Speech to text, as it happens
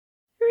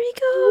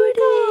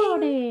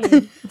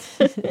Recording.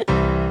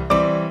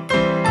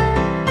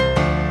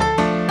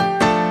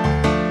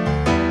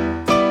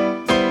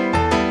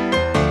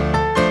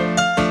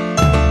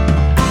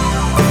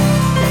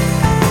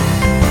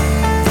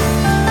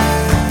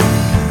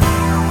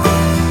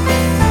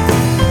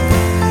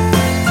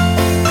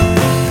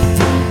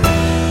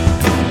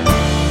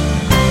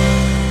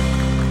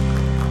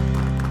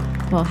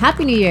 Well,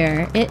 Happy New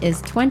Year. It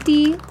is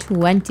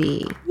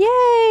 2020.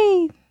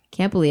 Yay!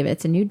 Can't believe it.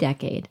 It's a new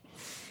decade.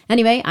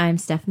 Anyway, I'm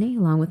Stephanie,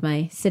 along with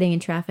my sitting in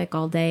traffic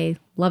all day,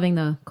 loving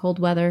the cold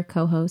weather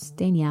co-host,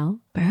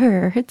 Danielle.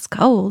 Brr, it's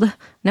cold.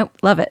 Nope,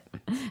 love it.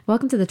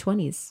 Welcome to the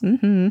 20s.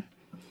 Mm-hmm.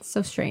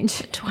 So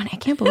strange. 20, I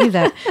can't believe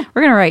that.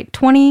 We're going to write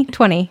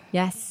 2020.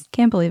 Yes.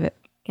 Can't believe it.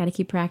 Got to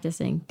keep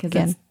practicing because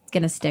Again. it's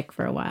going to stick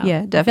for a while. Yeah,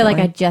 I feel definitely.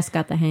 like I just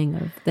got the hang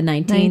of the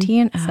 19.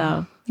 19?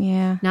 So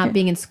Yeah. not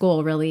being in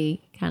school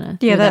really kind of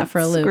Yeah, threw that that for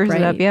a loop, screws it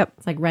right? up, yep.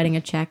 It's like writing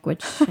a check,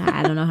 which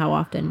I don't know how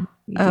often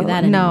you do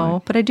that anymore.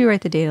 No, but I do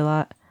write the date a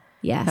lot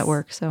Yes. at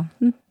work, so.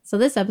 So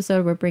this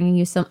episode, we're bringing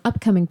you some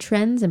upcoming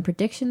trends and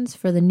predictions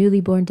for the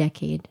newly born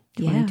decade,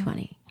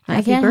 2020. Happy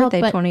I can't help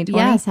birthday, but- 2020.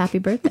 Yes, happy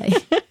birthday.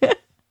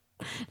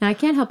 Now, I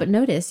can't help but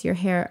notice your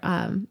hair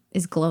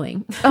is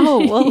glowing.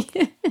 Oh, well,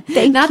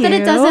 thank Not you. that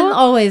it doesn't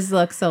always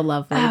look so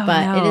lovely, Oh,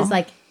 but it no. is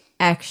like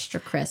extra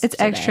crisp. It's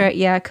today. extra,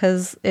 yeah,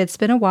 because it's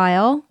been a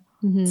while.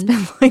 It's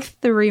been like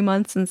 3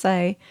 months since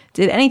I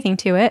did anything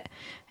to it,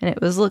 and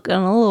it was looking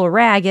a little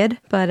ragged.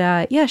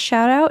 But yeah,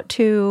 shout out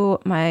to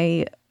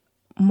my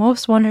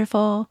most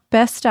wonderful,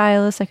 best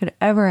stylist I could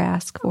ever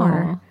ask for.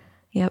 Aw.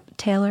 Yep,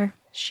 Taylor.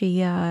 She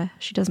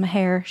does my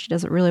hair. She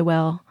does it really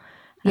well.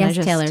 And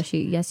Yes, Taylor.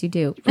 Yes, you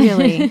do.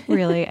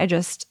 really,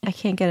 I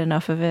can't get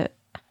enough of it.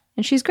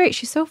 And she's great.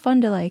 She's so fun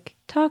to like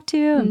talk to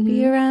and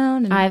be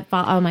around. And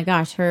Oh my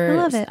gosh, I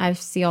love it. I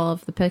see all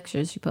of the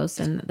pictures she posts,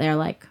 and they're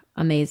like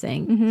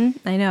amazing.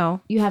 I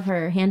know. You have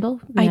her handle?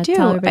 You I wanna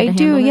tell everybody I to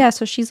do. handle it? Yeah.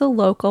 So she's a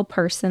local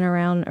person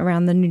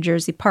around the New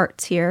Jersey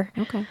parts here.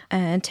 Okay.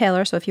 And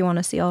Taylor. So if you want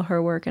to see all her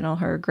work and all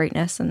her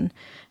greatness and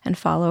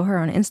follow her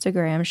on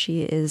Instagram,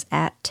 she is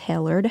at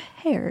Tailored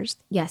Hairs.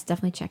 Yes,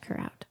 definitely check her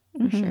out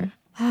for sure.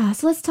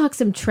 So let's talk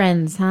some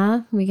trends,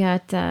 huh? We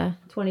got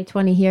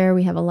 2020 here.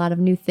 We have a lot of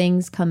new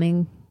things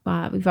coming.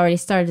 We've already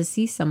started to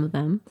see some of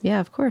them. Yeah,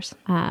 of course.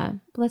 But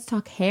let's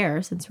talk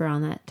hair since we're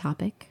on that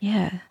topic.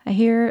 Yeah. I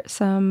hear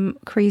some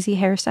crazy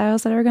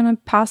hairstyles that are going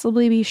to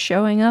possibly be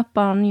showing up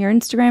on your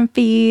Instagram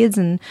feeds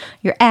and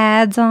your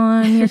ads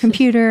on your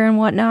computer and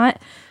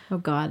whatnot. Oh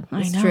God,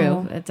 it's know.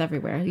 true. It's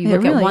everywhere. You It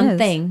look at really one is.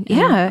 thing, and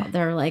Yeah.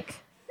 they're like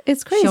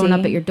It's crazy. showing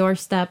up at your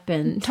doorstep,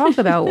 and Talk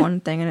about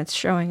one thing and it's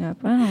showing up.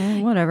 I don't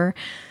know, whatever.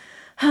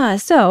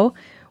 So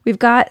we've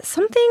got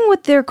something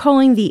what they're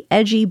calling the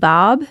edgy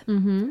bob.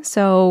 Mm-hmm.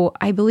 So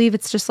I believe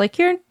it's just like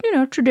your,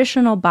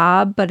 traditional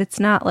bob, but it's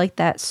not like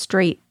that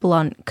straight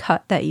blunt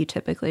cut that you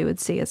typically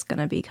would see. It's going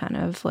to be kind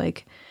of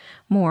like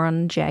more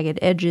on jagged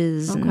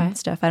edges Okay. and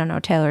stuff. I don't know.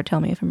 Taylor, tell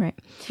me if I'm right.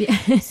 yeah.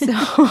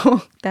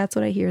 So that's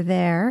what I hear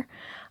there.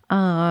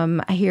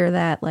 I hear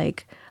that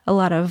like a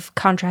lot of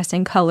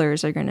contrasting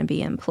colors are going to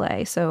be in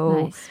play.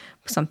 So Nice.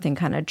 something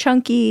kind of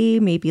chunky,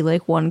 maybe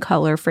like one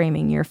color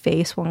framing your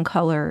face, one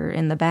color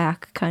in the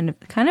back, kind of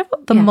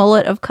the Yeah.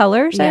 mullet of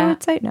colors, I Yeah.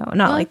 would say. No, not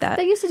Well, like that.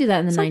 They used to do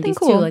that in the Something 90s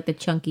cool. too, like the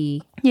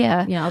chunky.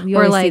 Yeah. You Or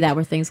always like, see that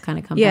where things kind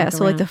of come yeah, back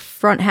so like the around.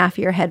 front half of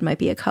your head might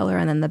be a color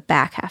and then the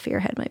back half of your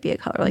head might be a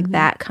color. Like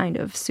that kind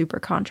of super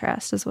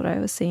contrast is what I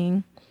was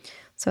seeing.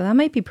 So that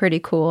might be pretty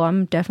cool.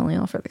 I'm definitely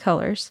all for the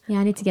colors. Yeah,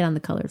 I need to get on the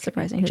colors.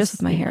 Surprising. Just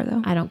with my hair,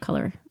 though. I don't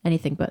color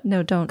anything but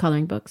No, don't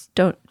coloring books.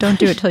 do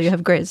it till you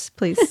have grizz,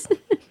 please.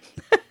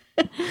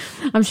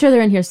 I'm sure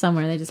they're in here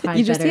somewhere. They just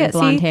hide better in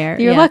blonde see? hair.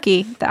 You're Yeah.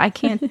 lucky that I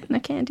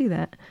can't do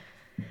that.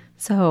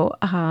 So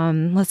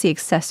let's see,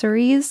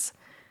 accessories.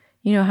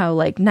 You know how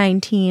like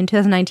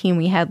 2019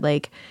 we had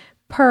like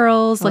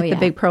pearls, like yeah. the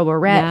big pearl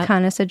barrette Yeah.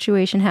 kind of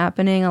situation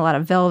happening. A lot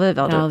of velvet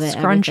Velvet,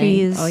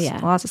 scrunchies. everything. Oh, yeah.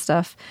 Lots of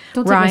stuff.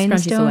 Don't take my scrunchies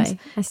Rhinestones. away.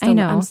 I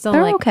know. I'm still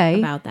They're like okay.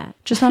 about that.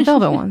 Just not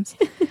velvet ones.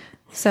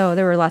 So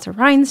there were lots of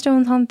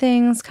rhinestones on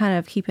things, kind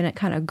of keeping it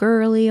kind of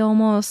girly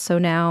almost. So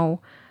now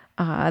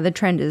the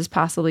trend is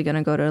possibly going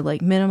to go to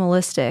like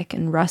minimalistic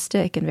and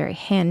rustic and very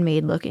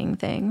handmade looking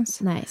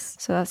things. Nice.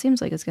 So that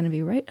seems like it's going to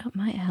be right up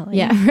my alley.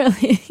 Yeah,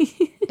 really.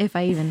 If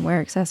I even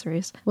wear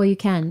accessories. Well, you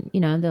can.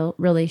 They'll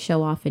really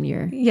show off in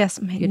your. Yes,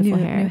 my Beautiful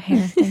new hair.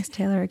 hair. Thanks,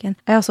 Taylor, again.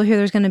 I also hear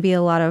there's going to be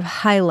a lot of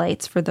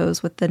highlights for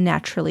those with the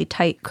naturally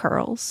tight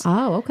curls.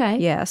 Oh, okay.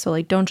 Yeah, so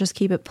like don't just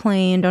keep it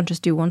plain. Don't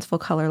just do one full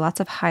color.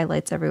 Lots of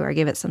highlights everywhere.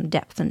 Give it some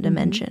depth and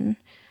dimension.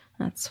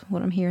 That's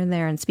what I'm hearing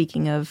there. And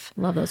speaking of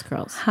Love those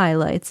curls.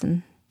 highlights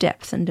and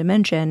depth and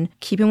dimension,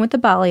 keeping with the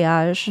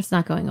balayage. It's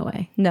not going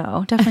away.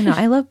 No, definitely not.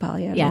 I love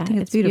balayage. Yeah, I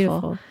think it's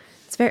beautiful.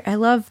 It's very. I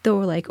love the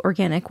like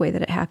organic way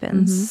that it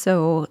happens.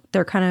 So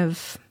they're kind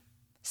of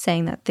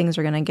saying that things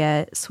are going to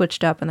get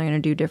switched up and they're going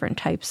to do different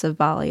types of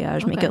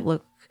balayage, make Okay. it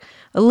look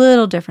a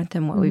little different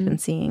than what we've been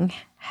seeing.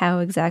 How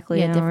exactly?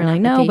 Yeah, I don't different really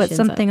know, but applications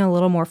of- something a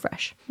little more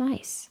fresh.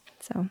 Nice.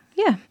 So,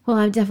 yeah. Well,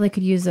 I definitely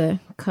could use a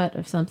cut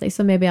of something.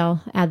 So maybe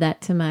I'll add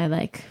that to my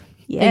like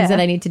Yeah. things that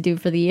I need to do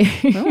for the year.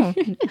 Oh,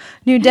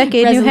 new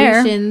decade, new hair.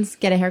 Resolutions,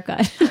 get a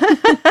haircut.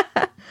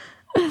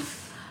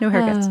 No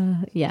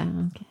haircuts. Yeah.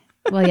 Okay.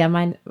 Well, yeah,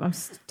 mine. I'm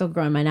still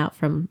growing mine out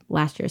from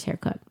last year's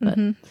haircut, but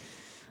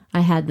I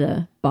had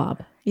the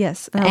bob,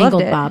 Yes. the I loved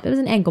angled it. bob. It was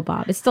an angle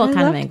bob. It's still I kind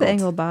of loved angled. the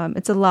angle bob.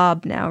 It's a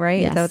lob now,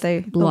 right? Yes. Is that what they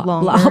blob.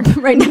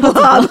 longer? Right now, it's a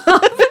blob.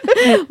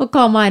 We'll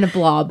call mine a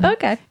blob.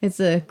 Okay. It's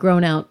a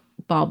grown out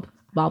blob.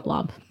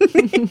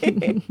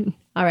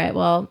 All right.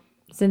 Well,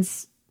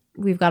 since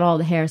we've got all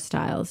the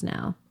hairstyles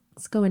now,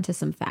 let's go into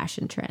some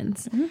fashion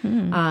trends.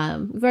 We've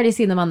already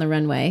seen them on the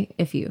runway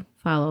if you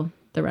follow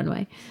the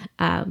runway.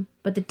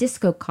 But the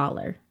disco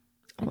collar.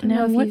 I don't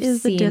know if what you've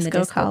is the seen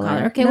disco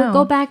collar? Okay, No. we'll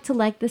go back to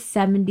like the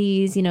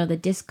 70s, the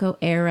disco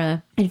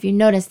era. And if you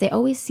notice, they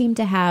always seem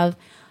to have,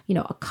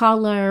 a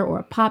collar or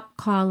a pop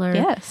collar.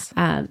 Yes.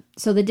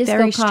 So the disco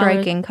Very collar,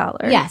 striking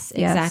color. Yes,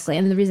 exactly.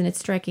 And the reason it's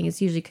striking is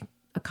usually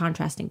a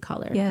contrasting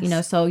color.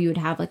 Yes. So you would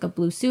have like a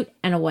blue suit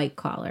and a white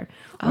collar,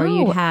 or Oh.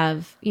 you'd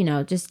have,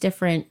 just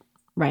different.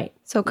 Right.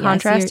 So Yeah,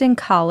 contrasting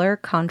color,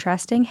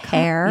 contrasting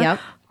hair. Yep.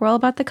 We're all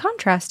about the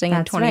contrasting in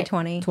That's right.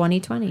 2020.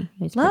 2020.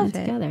 It's Love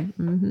putting it. together.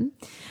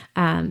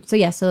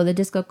 So the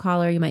disco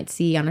collar you might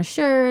see on a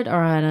shirt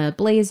or on a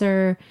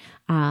blazer.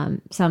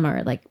 Some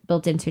are like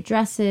built into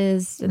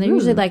dresses, and they're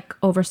usually like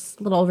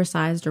little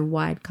oversized or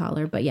wide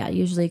collar. But yeah,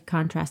 usually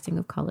contrasting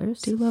of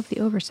colors. Do love the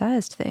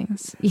oversized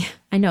things. Yeah,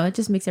 I know, it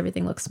just makes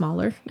everything look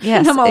smaller.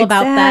 Yes, I'm all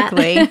about that.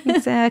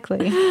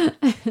 Exactly.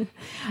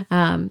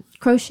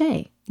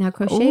 Crochet. Now,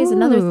 crochet is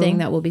another Ooh. thing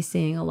that we'll be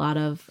seeing a lot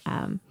of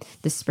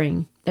this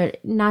spring. They're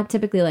not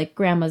typically like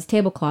grandma's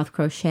tablecloth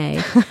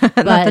crochet,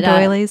 but the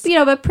doilies.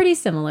 but pretty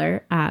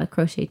similar.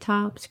 Crochet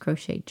tops,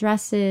 crochet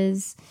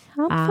dresses.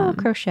 I'm full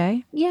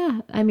crochet.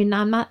 Yeah, I mean,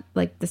 I'm not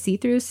like the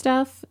see-through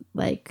stuff.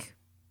 Like,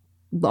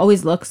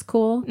 always looks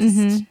cool,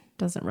 just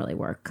doesn't really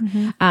work.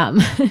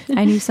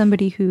 I knew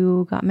somebody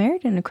who got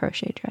married in a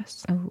crochet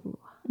dress.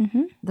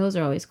 Those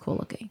are always cool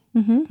looking.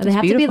 Mm-hmm. They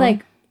have to be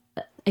like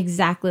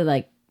exactly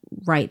like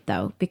right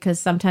though, because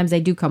sometimes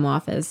they do come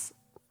off as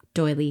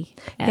doily.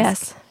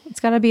 Yes. It's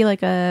got to be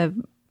like a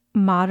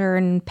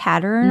modern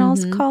pattern, I'll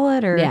call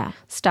it, or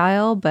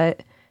style,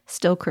 but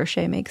still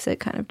crochet makes it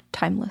kind of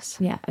timeless.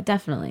 Yeah,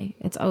 definitely.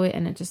 It's always,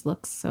 and it just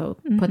looks so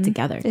put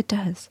together. It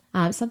does.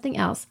 Something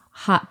else,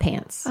 hot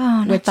pants.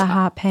 Oh, not the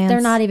hot pants.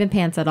 They're not even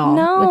pants at all,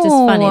 No. which is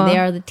funny. They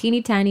are the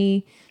teeny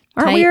tiny.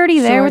 Aren't we tight already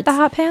there with the shorts.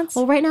 hot pants?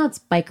 Well, right now it's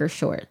biker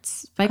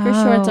shorts. Biker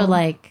shorts are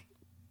like,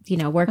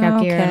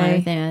 workout gear and Okay.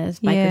 everything. It's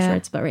biker Yeah.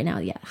 shorts, but right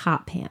now,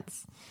 hot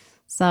pants.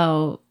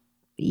 So,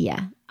 we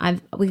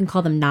can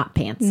call them not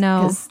pants.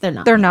 No, 'cause they're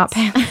not. They're not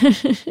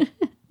pants.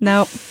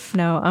 No,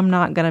 I'm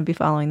not going to be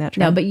following that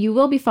trend. No, but you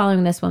will be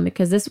following this one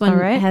because this one All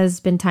right. has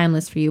been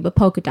timeless for you. But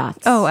polka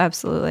dots. Oh,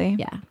 absolutely.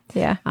 yeah.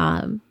 Yeah.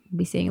 We'll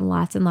be seeing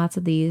lots and lots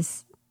of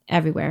these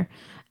everywhere,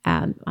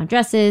 on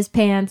dresses,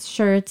 pants,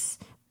 shirts,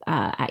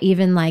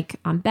 even like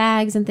on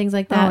bags and things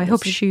like that. Oh, I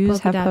hope This is shoes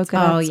have polka dots.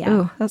 Oh yeah,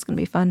 Ooh, that's going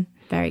to be fun.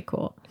 very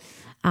cool.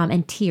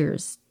 And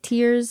tears,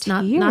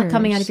 not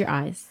coming out of your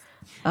eyes,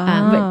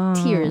 but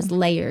tears,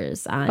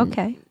 layers on.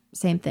 Okay.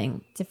 Same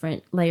thing,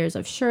 different layers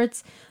of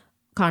shirts,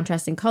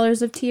 contrasting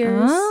colors of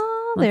tears.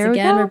 Oh, Once there we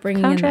again, go. we're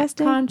bringing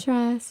Contrasting. in that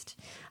contrast.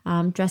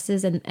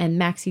 Dresses and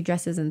maxi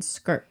dresses and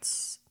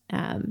skirts.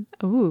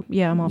 Ooh,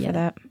 yeah, I'm all for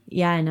that.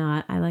 Yeah, I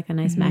know. I like a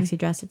nice maxi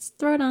dress. It's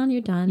throw it on,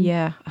 you're done.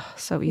 Yeah. Oh,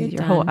 so easy. Your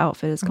done. whole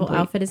outfit is The whole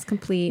complete. outfit is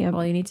complete.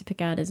 All you need to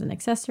pick out is an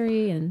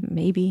accessory and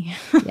Maybe.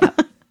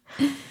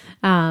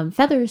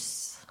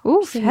 feathers.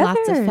 Ooh, Seeing lots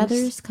of feathers.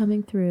 feathers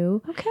coming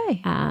through.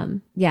 Okay.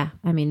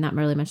 I mean, not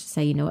really much to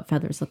say. You know what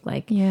feathers look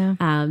like. Yeah.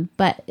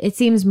 But it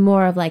seems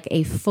more of like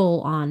a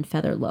full-on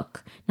feather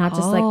look, not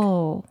just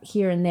Oh. like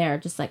here and there,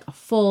 just like a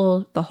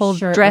full. The whole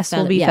shirt of dress will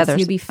feather- be yes, feathers.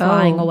 You'd be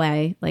flying Oh.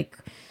 away like.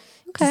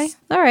 Okay.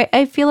 All right.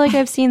 I feel like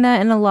I've seen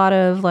that in a lot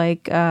of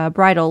like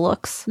bridal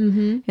looks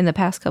in the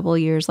past couple of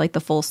years. Like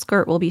the full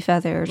skirt will be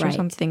feathers or Right.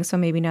 something. So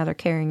maybe now they're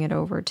carrying it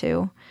over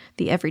to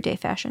the everyday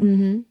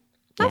fashion.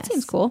 That Yes.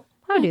 seems cool.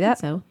 I would do that.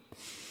 So,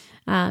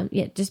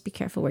 just be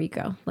careful where you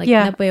go. Like,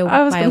 Yeah, that way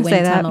I was by a gonna say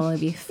wind that. tunnel,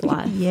 it'd be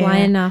fly Yeah.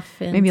 enough.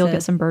 Maybe you'll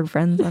get some bird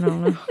friends. I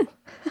don't know.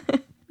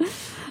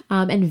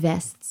 and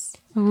vests.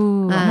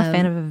 Ooh, I'm a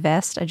fan of a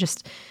vest.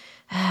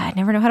 I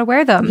never know how to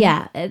wear them.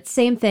 Yeah, it's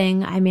same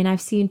thing. I mean, I've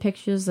seen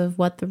pictures of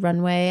what the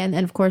runway, and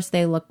of course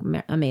they look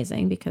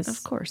amazing because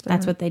Of course,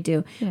 that's they're- what they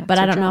do. Yeah, but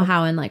it's I their don't know job.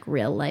 how in like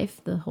real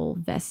life the whole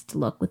vest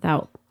look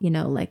without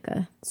like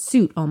a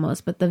suit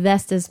almost. But the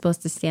vest is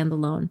supposed to stand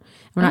alone.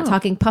 We're not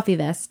talking puffy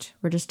vest.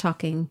 We're just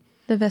talking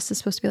The vest is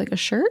supposed to be like a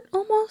shirt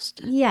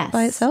almost. yes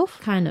By itself?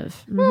 kind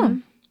of.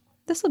 Mhm.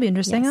 This will be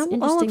interesting. Yes, I'll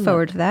interesting look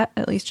forward to that,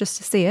 at least just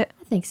to see it.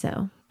 I think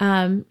so.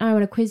 I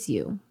want to quiz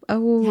you.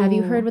 Oh, Have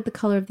you heard what the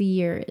color of the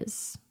year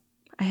is?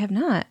 I have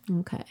not.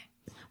 Okay.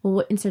 Well,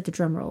 we'll insert the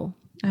drum roll.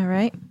 All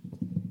right.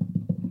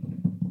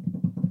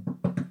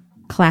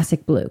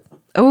 Classic blue.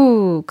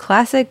 Oh,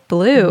 classic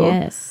blue.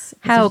 Yes.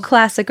 How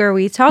classic are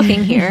we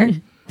talking here?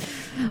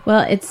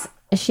 Well, it's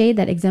a shade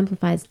that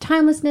exemplifies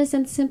timelessness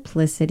and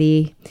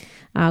simplicity.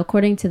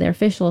 According to their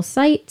official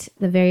site,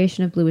 the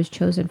variation of blue is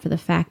chosen for the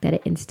fact that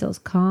it instills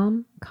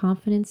calm,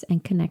 confidence,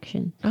 and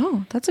connection.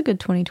 Oh, that's a good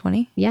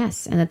 2020.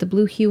 Yes, and that the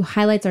blue hue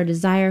highlights our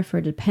desire for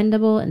a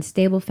dependable and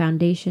stable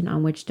foundation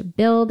on which to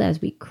build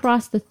as we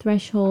cross the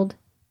threshold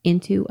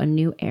into a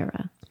new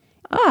era.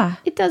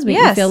 It does make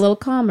me feel a little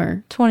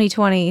calmer.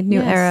 2020,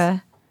 new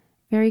era.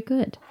 Very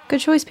good.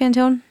 Good choice,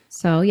 Pantone.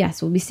 So,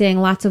 yes, we'll be seeing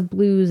lots of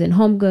blues in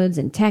home goods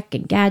and tech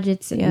and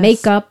gadgets and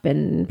makeup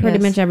and pretty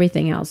much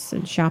everything else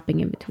and shopping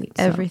in between.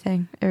 So.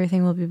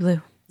 Everything will be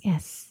blue.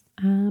 Yes.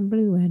 I'm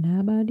blue and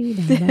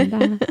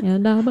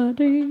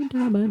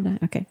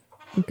okay,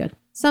 I'm good.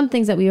 Some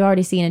things that we've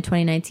already seen in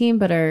 2019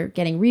 but are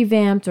getting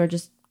revamped or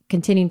just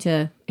continuing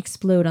to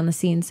explode on the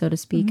scene, so to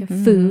speak.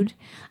 Food.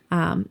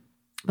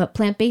 But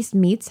plant-based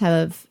meats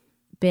have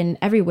been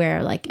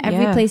everywhere. Like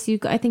every place you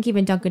go, I think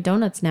even Dunkin'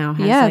 Donuts now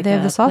has they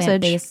have the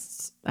sausage.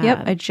 Plant-based,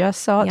 I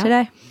just saw it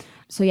today.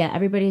 So yeah,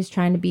 everybody's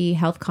trying to be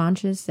health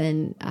conscious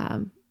and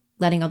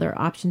letting other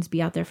options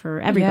be out there for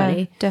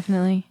everybody. Yeah,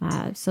 definitely.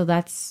 So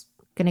that's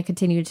going to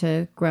continue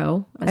to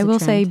grow. I will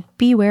say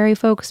be wary,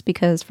 folks,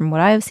 because from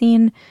what I have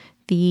seen,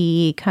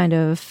 the kind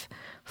of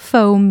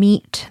faux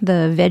meat,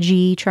 the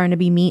veggie trying to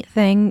be meat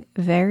thing,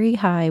 very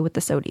high with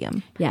the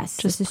sodium. Yes,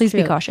 just please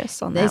be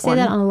cautious on that. They say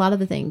that on a lot of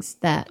the things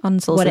that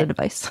unsolicited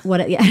advice. We'll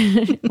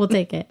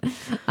take it.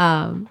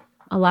 A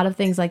lot of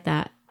things like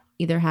that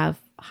either have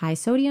high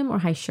sodium or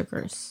high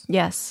sugars.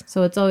 Yes.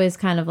 So it's always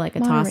kind of like a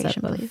toss up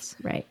of please.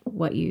 Right,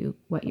 what you're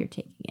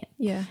taking in.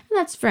 Yeah. And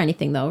that's for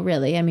anything though,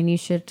 really. I mean, you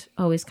should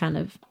always kind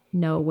of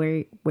know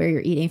where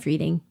you're eating if you're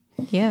eating.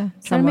 Yeah.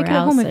 Try to make it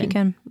at home if you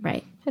can.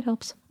 Right. It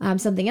helps.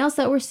 Something else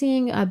that we're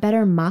seeing,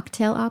 better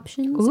mocktail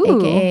options,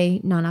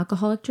 aka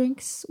non-alcoholic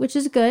drinks, which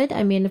is good.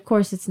 I mean, of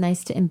course, it's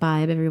nice to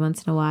imbibe every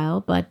once in a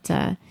while, but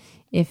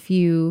if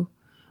you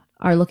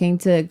are looking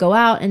to go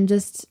out and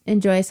just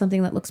enjoy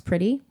something that looks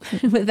pretty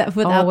without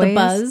the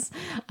buzz,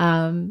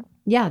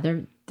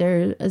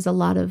 there is a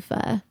lot of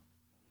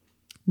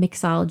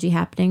mixology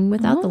happening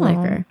without the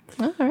liquor.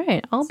 All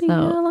right. I'll be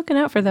looking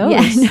out for those.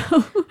 Yeah, I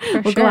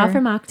know. We'll go out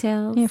for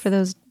mocktails. Yeah, for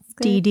those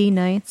DD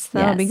nights.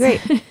 That'll be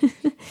great.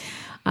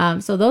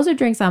 So those are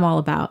drinks I'm all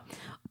about.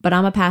 But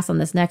I'm going to pass on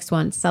this next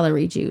one,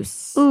 celery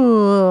juice.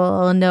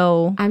 Ooh,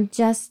 no. I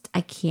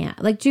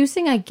can't. Like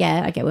juicing, I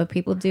get what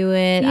people do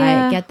it.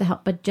 Yeah. I get the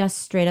help, but just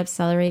straight up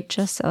celery.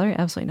 Just celery?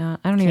 Absolutely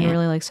not. I don't even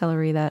really like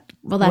celery that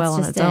that's well on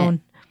just its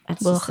own.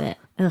 That's just it.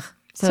 Ugh.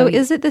 So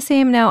is it the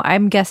same now?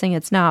 I'm guessing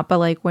it's not, but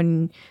like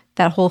when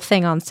that whole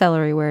thing on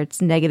celery where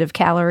it's negative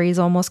calories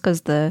almost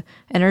because the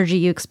energy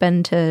you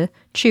expend to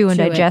chew and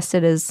digest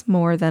it is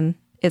more than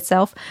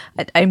itself.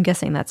 I'm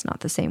guessing that's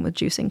not the same with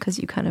juicing because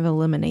you kind of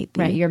eliminate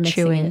the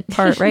chewing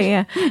part, right?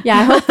 Yeah. Yeah,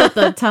 I hope that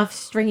the tough,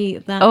 stringy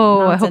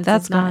I hope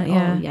that's gone.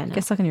 Yeah. No.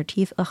 Get stuck in your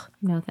teeth. Ugh.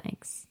 No,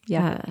 thanks.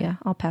 Yeah.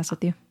 I'll pass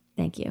with you.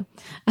 Thank you.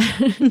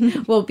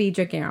 We'll be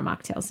drinking our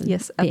mocktails and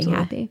being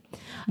happy.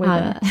 Way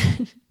better.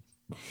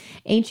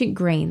 Ancient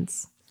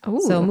grains.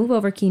 Ooh. So move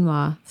over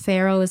quinoa.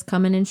 Farro is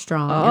coming in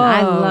strong. And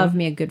I love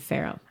me a good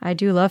farro. I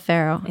do love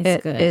farro.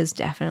 It is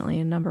definitely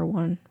a number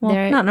one.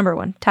 Well, not number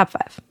one. Top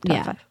five.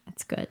 Top five.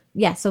 That's good.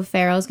 Yeah, so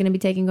farro is going to be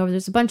taking over.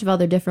 There's a bunch of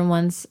other different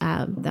ones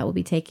that we'll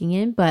be taking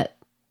in. But,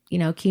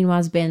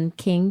 quinoa's been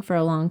king for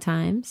a long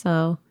time.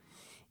 So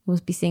we'll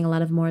be seeing a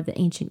lot of more of the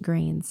ancient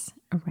grains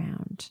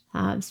around.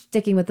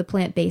 Sticking with the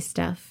plant-based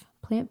stuff.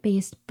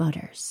 Plant-based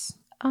butters.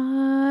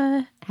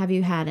 Have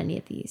you had any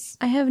of these?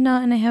 I have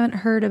not, and I haven't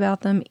heard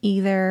about them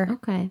either.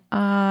 Okay.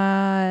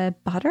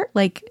 Butter?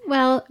 Like,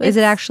 well, is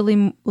it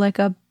actually like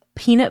a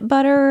peanut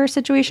butter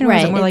situation, or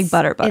is it more like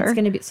butter? It's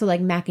going to be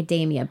like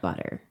macadamia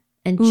butter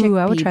and chickpea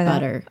I would try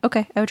butter. That.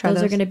 Okay, I would try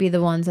those. Those are going to be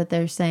the ones that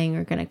they're saying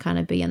are going to kind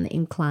of be on the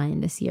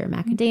incline this year.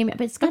 Macadamia,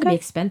 but it's going to be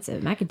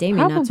expensive.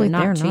 Macadamia nuts are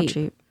not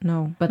cheap.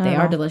 No, but they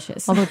are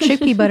delicious. Although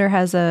chickpea butter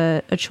has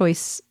a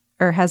choice,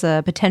 or has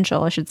a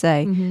potential, I should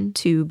say,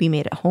 to be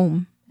made at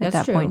home. At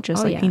that point,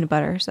 just like peanut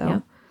butter.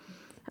 So,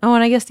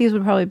 and I guess these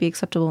would probably be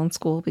acceptable in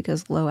school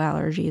because low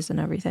allergies and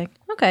everything.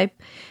 Okay,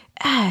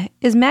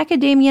 is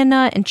macadamia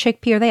nut and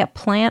chickpea, are they a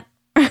plant?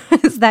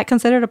 Is that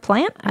considered a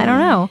plant? I don't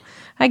know.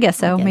 I guess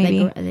so.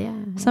 Maybe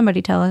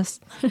somebody tell us.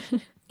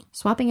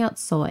 Swapping out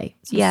soy.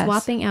 So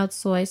swapping out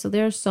soy. So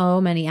there are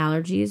so many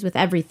allergies with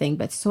everything,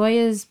 but soy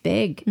is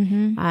big.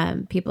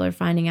 People are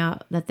finding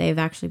out that they've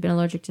actually been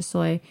allergic to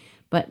soy,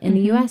 but in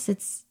the U.S.,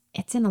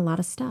 it's in a lot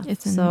of stuff.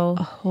 It's in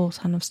a whole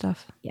ton of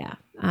stuff. Yeah.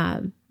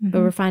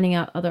 But we're finding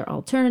out other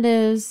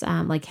alternatives,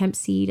 like hemp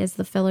seed as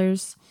the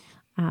fillers.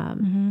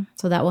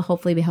 So that will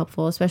hopefully be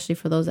helpful, especially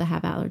for those that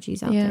have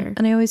allergies out there.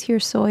 And I always hear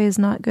soy is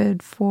not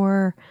good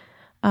for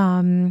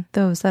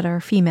those that are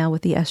female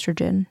with the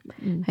estrogen.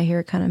 I hear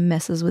it kind of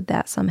messes with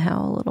that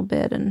somehow a little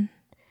bit. And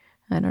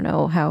I don't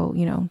know how,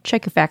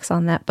 check your facts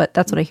on that, but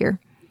that's what I hear.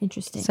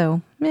 Interesting.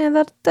 So,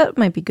 that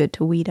might be good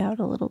to weed out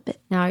a little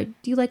bit. Now, do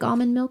you like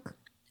almond milk?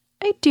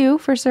 I do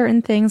for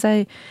certain things.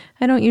 I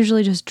don't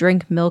usually just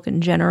drink milk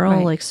in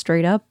general, like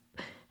straight up.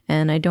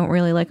 And I don't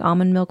really like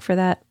almond milk for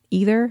that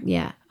either.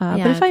 Yeah. But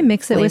if I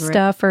mix it with flavor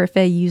stuff or if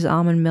I use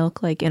almond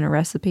milk like in a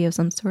recipe of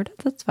some sort,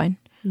 that's fine.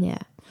 Yeah.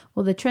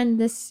 Well, the trend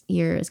this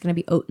year is going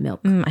to be oat milk.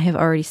 I have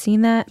already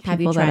seen that.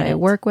 Have you People that tried I it?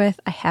 work with,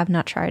 I have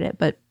not tried it,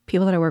 but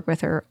people that I work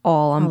with are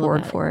all on board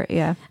about for it.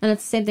 Yeah. And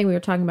it's the same thing we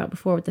were talking about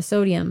before with the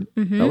sodium,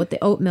 but with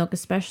the oat milk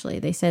especially,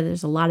 they say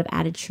there's a lot of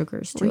added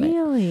sugars to it.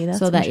 Really? That's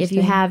So that if you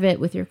interesting. have it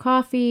with your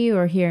coffee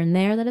or here and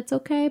there, that it's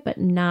okay, but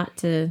not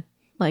to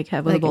like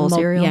have with like a bowl of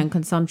cereal. Yeah, and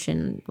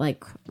consumption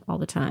like all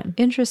the time.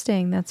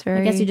 Interesting. That's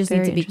very I guess you just need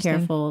very to be interesting.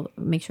 careful,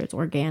 make sure it's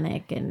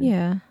organic and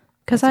Yeah.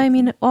 Because I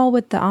mean, all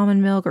with the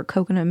almond milk or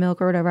coconut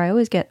milk or whatever, I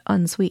always get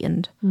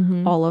unsweetened,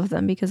 all of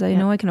them, because I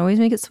know I can always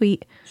make it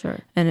sweet. sure.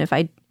 And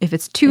if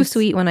it's too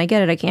sweet when I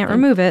get it, I can't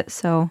remove it.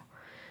 So,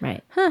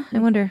 Right. I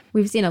wonder.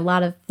 We've seen a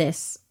lot of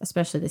this,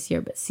 especially this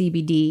year, but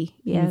CBD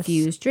Yes.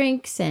 infused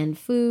drinks and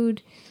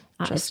food.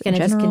 It's Just going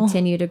to in just general.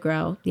 continue to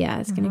grow. Yeah,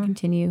 it's going to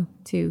continue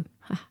to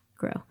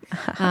grow.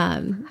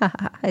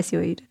 I see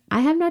what you did. I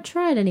have not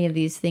tried any of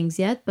these things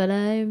yet, but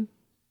I'm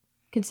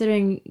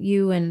considering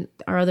you and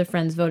our other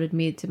friends voted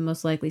me to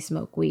most likely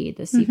smoke weed,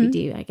 the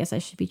CBD. I guess I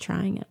should be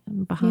trying it. I'm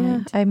Yeah.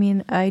 behind. I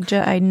mean,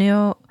 I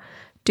know,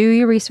 do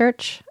your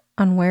research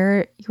on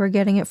where you're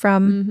getting it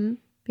from,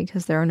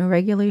 because there are no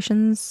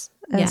regulations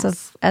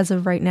as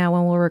of right now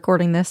when we're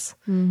recording this.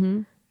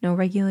 No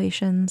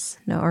regulations,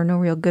 no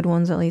real good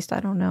ones, at least.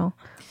 I don't know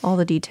all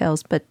the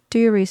details, but do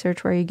your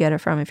research where you get it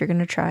from if you're going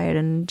to try it,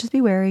 and just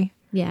be wary.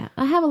 Yeah,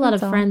 I have a lot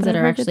That's of all, friends but that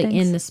I've are heard good actually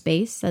things. in the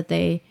space that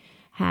they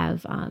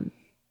have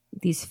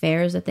these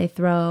fairs that they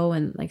throw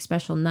and like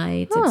special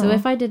nights. And so Oh.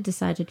 if I did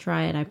decide to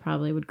try it, I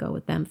probably would go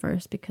with them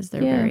first because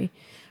they're Yeah. very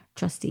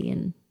trusty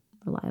and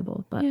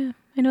reliable. But Yeah,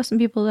 I know some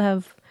people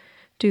that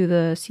do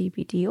the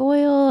CBD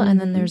oil, and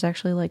then there's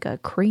actually like a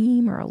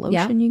cream or a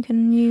lotion you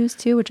can use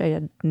too, which I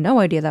had no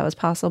idea that was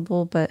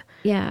possible. But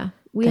yeah,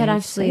 we had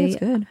They say it's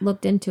actually good.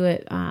 looked into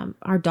it.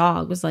 Our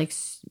dog was like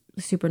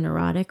super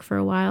neurotic for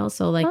a while.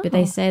 So like, but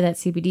they say that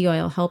CBD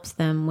oil helps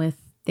them with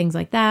things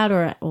like that,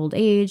 or at old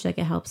age, like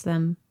it helps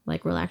them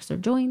like relax their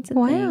joints and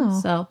Wow.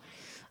 things. So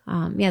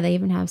yeah, they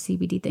even have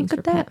CBD things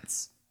Look for at that.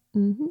 pets.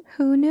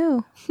 who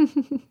knew?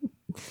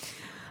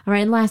 All right,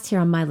 and last here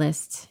on my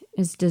list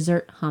is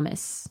dessert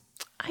hummus.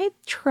 I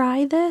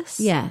try this.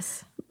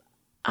 Yes.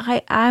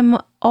 I'm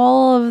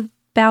all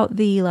about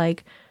the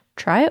like,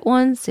 try it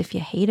once. If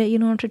you hate it, you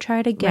don't have to try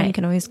it again. You Right.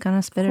 can always kind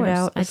of spit Of it course.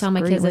 out. I tell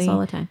my kids this discreetly. all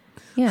the time.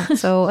 Yeah,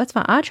 so that's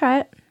fine. I'll try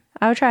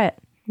it.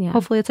 Yeah.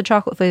 Hopefully it's a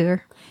chocolate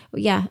flavor.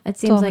 Yeah, it all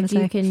seems I'm like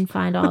gonna you say. can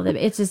find all of them.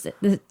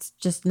 It's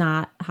just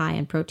not high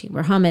in protein.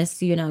 Where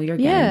hummus, you're getting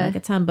Yeah. like a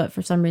ton, but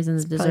for some reason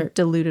the Probably dessert.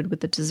 diluted with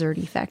the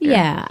desserty factor.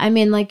 Yeah, I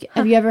mean, like,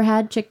 have you ever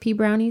had chickpea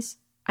brownies?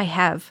 I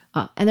have.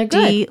 Oh, and they're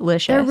good.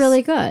 Delicious. They're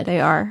really good. They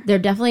are. They're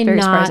definitely Very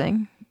not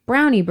surprising.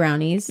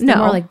 brownies. They're No.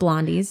 more like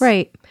blondies.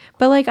 Right.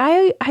 But like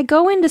I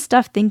go into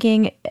stuff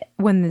thinking,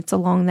 when it's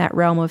along that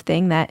realm of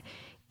thing, that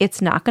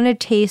it's not going to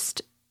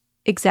taste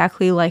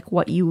exactly like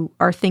what you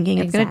are thinking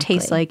it's going to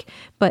taste Exactly. like,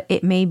 but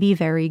it may be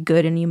very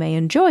good and you may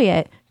enjoy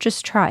it.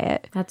 Just try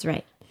it. That's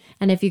right.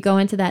 And if you go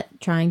into that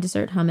trying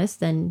dessert hummus,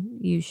 then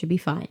you should be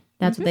fine.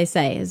 That's what they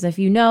say. Is if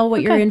you know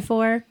what you're Okay. in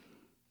for,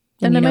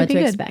 Then then you it know might what be to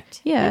good.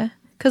 expect. Yeah.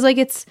 Because like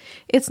it's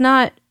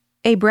not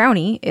a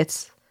brownie.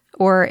 It's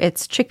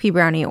chickpea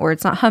brownie, or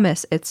it's not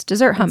hummus. It's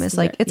dessert hummus.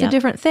 Like dessert, it's yep. a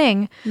different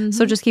thing.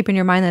 So just keep in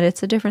your mind that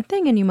it's a different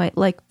thing, and you might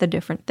like the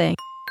different thing.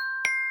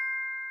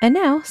 And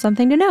now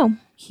something to know.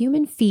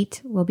 Human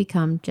feet will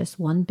become just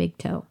one big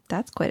toe.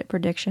 That's quite a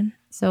prediction.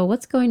 So,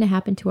 what's going to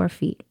happen to our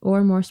feet,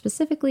 or more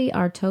specifically,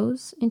 our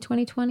toes in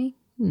 2020?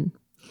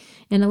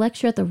 In a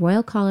lecture at the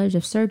Royal College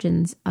of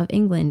Surgeons of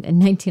England in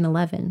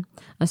 1911,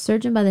 a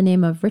surgeon by the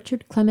name of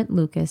Richard Clement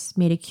Lucas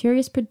made a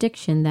curious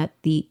prediction that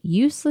the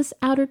useless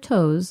outer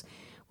toes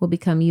will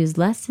become used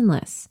less and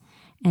less,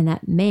 and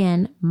that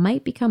man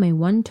might become a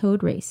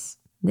one-toed race.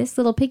 This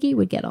little piggy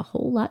would get a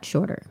whole lot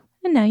shorter.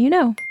 And now you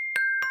know.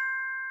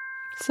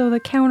 So the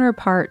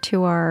counterpart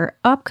to our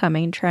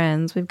upcoming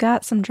trends, we've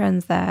got some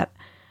trends that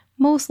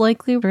most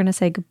likely we're going to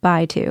say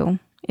goodbye to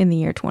in the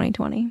year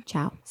 2020.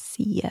 Ciao.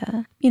 See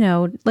ya. You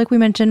know, like we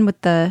mentioned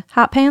with the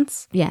hot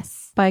pants,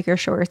 Yes. biker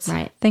shorts.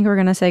 Right. Think we're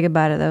going to say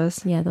goodbye to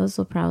those. Yeah, those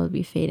will probably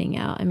be fading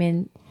out. I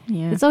mean,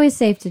 Yeah. it's always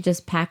safe to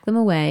just pack them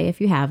away if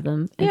you have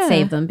them and Yeah.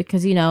 save them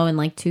because, in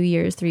like 2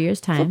 years, 3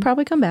 years' time, They'll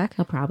probably come back.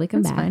 they'll probably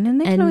come That's back. fine.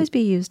 And they can always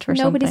be used for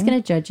Nobody's something.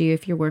 going to judge you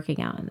if you're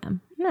working out in them.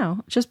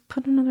 No, just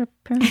put another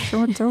pair of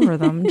shorts over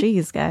them.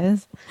 Jeez,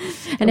 guys.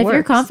 And if you're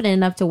works. confident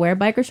enough to wear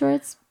biker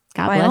shorts,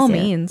 God By bless all you.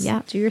 means,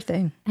 Yeah. do your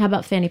thing. How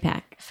about fanny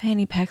pack?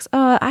 Fanny packs.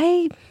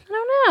 I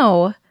don't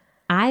know.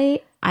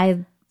 I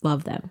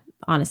love them.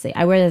 Honestly,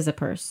 I wear it as a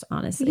purse.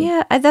 Honestly,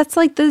 Yeah, that's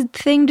like the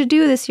thing to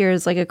do this year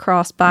is like a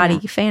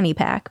crossbody fanny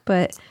pack.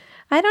 But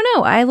I don't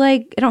know.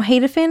 I don't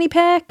hate a fanny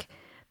pack,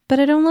 but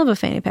I don't love a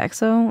fanny pack.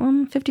 So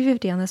I'm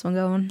 50-50 on this one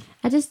going.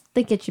 I just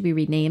think it should be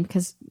renamed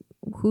because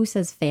who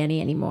says fanny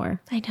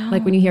anymore? I know.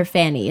 Like when you hear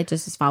fanny, it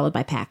just is followed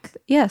by pack.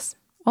 Yes.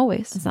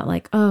 always. It's not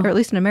like, Or at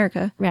least in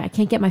America. I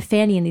can't get my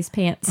fanny in these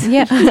pants.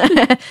 Yeah.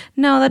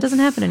 No, that doesn't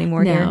happen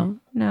anymore here. No.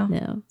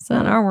 No. So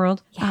not in our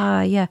world.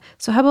 Yeah.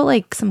 So how about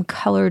like some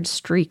colored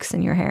streaks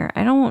in your hair?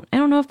 I don't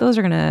know if those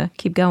are gonna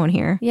keep going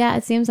here. Yeah,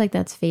 it seems like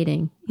that's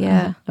fading.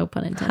 Yeah. No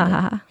pun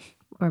intended.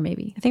 Or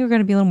maybe. I think we're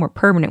gonna be a little more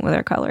permanent with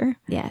our color.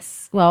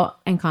 Yes. Well,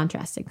 and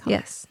contrasting color.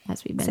 Yes.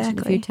 As we mentioned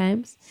a few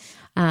times.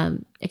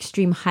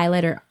 Extreme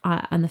highlighter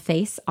on the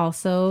face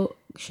also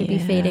should be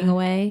fading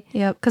away.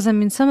 Yep. Because I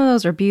mean, some of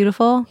those are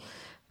beautiful,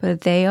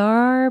 but they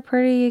are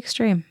pretty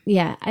extreme.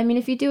 Yeah. I mean,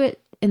 if you do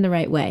it in the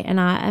right way, and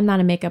I'm not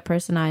a makeup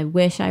person. I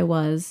wish I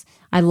was.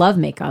 I love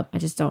makeup. I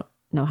just don't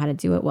know how to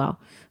do it well.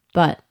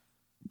 But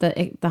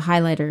the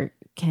highlighter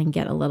can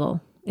get a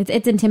little.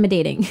 It's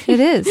intimidating. It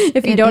is.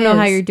 If you don't know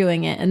how you're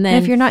doing it. And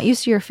then if you're not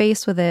used to your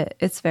face with it,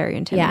 it's very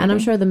intimidating. Yeah, and I'm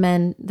sure the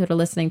men that are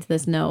listening to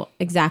this know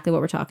exactly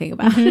what we're talking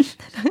about.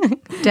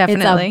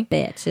 Definitely.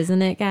 It's a bitch,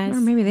 isn't it, guys?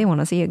 Or maybe they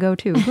want to see it go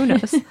too. Who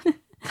knows?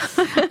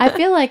 I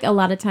feel like a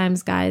lot of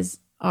times guys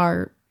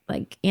are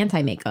like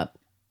anti-makeup.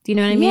 Do you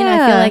know what I mean?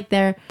 Yeah. I feel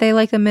like they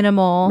like the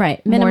minimal,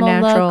 minimal more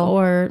natural, look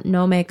or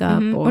no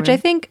makeup, or, which I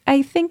think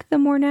the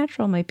more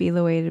natural might be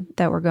the way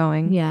that we're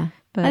going. Yeah.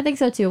 But I think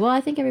so too. Well, I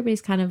think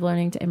everybody's kind of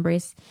learning to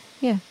embrace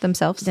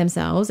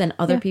themselves and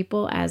other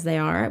people as they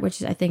are,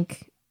 which I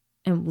think,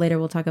 and later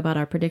we'll talk about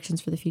our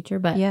predictions for the future.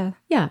 But yeah,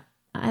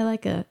 I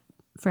like a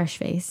fresh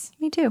face.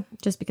 Me too.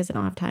 Just because I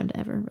don't have time to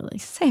ever really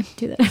Same.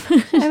 do that.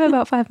 I have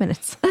about 5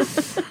 minutes. I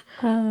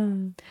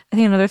think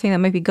another thing that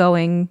might be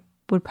going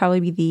would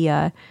probably be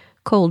the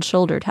cold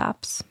shoulder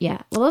tops.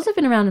 Yeah. Well, those have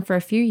been around for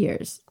a few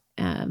years.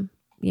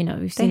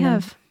 We've seen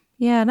them.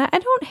 Yeah, and I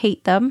don't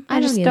hate them.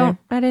 I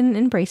didn't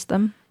embrace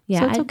them.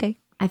 Yeah, so it's okay.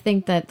 I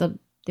think that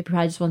they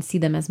probably just won't see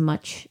them as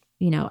much,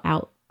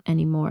 out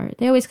anymore.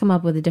 They always come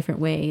up with a different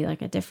way,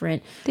 like a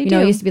different. It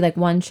used to be like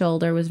one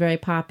shoulder was very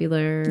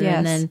popular,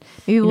 and then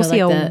maybe we'll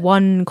see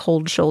one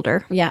cold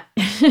shoulder. Yeah,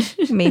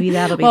 maybe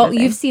that'll be. Well,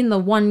 you've seen the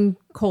one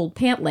cold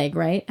pant leg,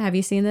 right? Have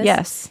you seen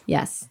this?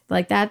 Yes,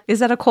 like that. Is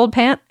that a cold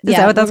pant? Is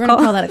that what that's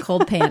called? Call that a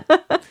cold pant.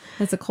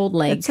 That's a cold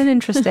leg. It's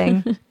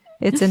interesting.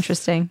 It's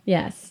interesting.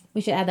 Yes,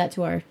 we should add that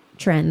to our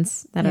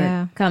trends that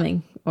are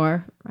coming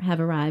or have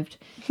arrived.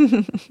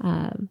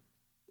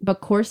 But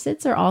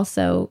corsets are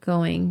also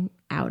going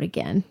out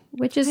again,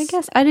 which is, I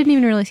guess I didn't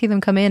even really see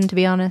them come in, to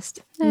be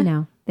honest.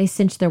 They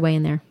cinch their way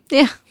in there.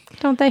 Yeah,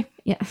 don't they?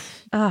 Yeah.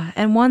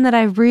 And one that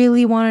I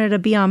really wanted to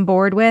be on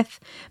board with,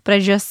 but I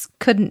just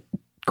couldn't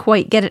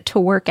quite get it to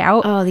work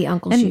out. Oh, the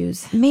uncle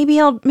shoes. Maybe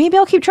I'll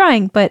keep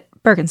trying, but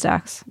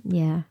Birkenstocks.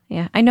 Yeah.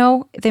 I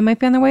know they might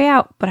be on their way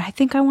out, but I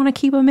think I want to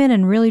keep them in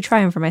and really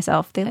try them for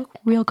myself. They look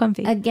real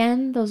comfy.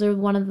 Again, those are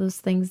one of those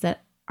things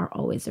that are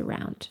always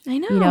around. I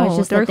know. It's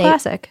just they're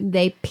classic.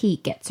 They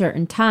peak at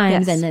certain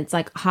times, and it's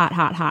like hot.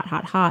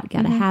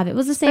 Gotta have it. It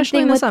was the same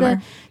thing with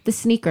the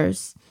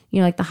sneakers.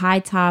 Like the high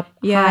top,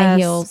 high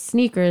heel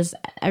sneakers.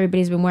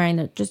 Everybody's been wearing.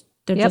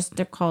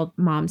 They're called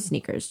mom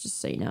sneakers.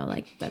 Just so you know,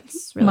 like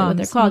that's really what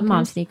they're called.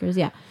 Mom sneakers.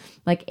 Yeah,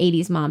 like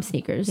 80s mom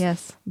sneakers.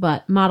 Yes,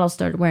 but models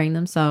started wearing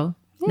them, so.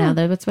 Now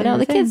that's what all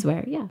the kids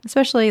wear. Yeah,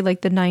 especially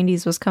like the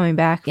 90s was coming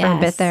back for a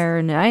bit there,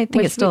 and I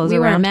think it still is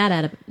around. We weren't mad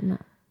at it.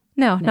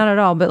 No, not at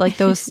all. But like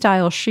those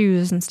style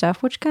shoes and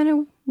stuff, which kind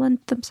of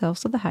lent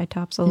themselves to the high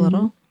tops a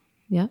little.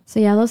 Yeah. So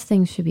those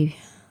things should be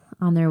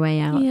on their way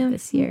out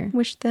this year.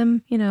 Wish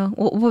them,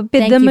 we'll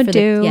bid them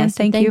adieu. And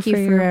thank you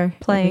for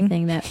playing.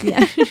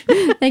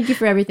 Thank you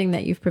for everything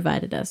that you've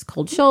provided us.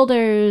 Cold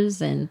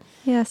shoulders and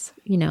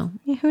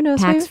who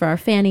knows? Packs for our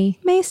fanny.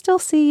 May still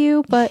see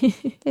you, but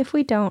if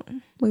we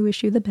don't, we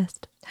wish you the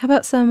best. How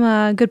about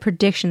some good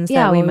predictions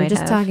that we might have? Yeah,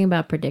 we're just talking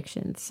about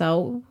predictions.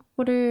 So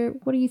what are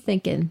you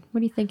thinking?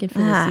 What are you thinking for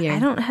this year? I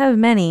don't have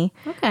many.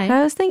 Okay.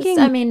 I was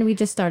thinking. We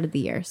just started the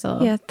year, so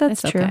yeah,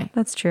 that's true. Okay.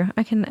 That's true.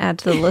 I can add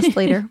to the list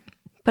later.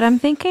 But I'm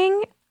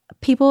thinking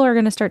people are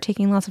going to start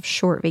taking lots of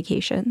short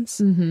vacations,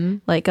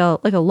 like a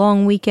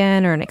long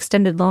weekend or an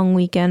extended long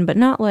weekend, but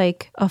not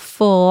like a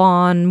full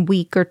on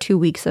week or 2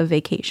 weeks of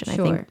vacation.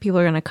 Sure. I think people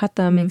are going to cut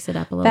them, mix it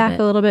up a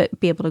little bit,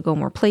 be able to go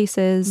more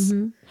places.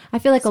 I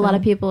feel like a lot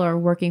of people are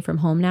working from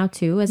home now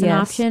too as an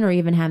option, or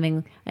even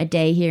having a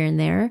day here and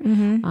there.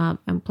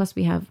 And plus,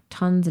 we have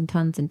tons and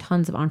tons and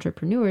tons of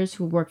entrepreneurs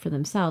who work for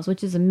themselves,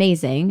 which is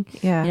amazing.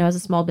 Yeah, as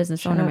a small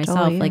business owner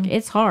myself, like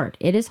it's hard.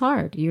 It is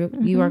hard.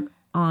 You are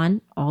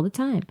on all the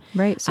time,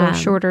 right? So a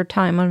shorter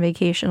time on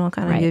vacation will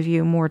kind of give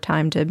you more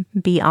time to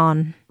be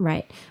on,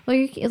 right?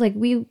 Well,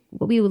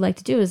 what we would like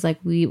to do is like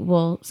we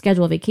will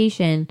schedule a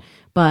vacation,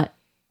 but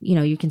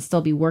you can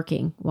still be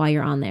working while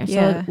you're on there.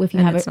 So if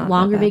you have a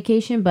longer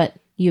vacation, but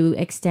you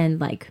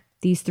extend like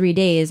these 3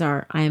 days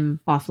I'm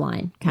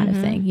offline kind of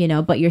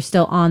thing, but you're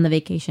still on the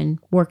vacation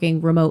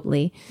working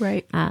remotely,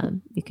 right?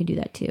 You can do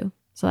that too.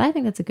 So I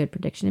think that's a good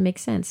prediction. It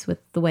makes sense with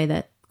the way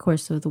that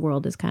course of the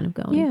world is kind of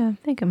going. Yeah, I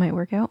think it might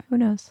work out. Who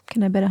knows?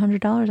 Can I bet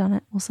 $100 on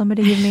it? Will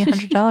somebody give me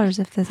 $100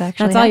 if this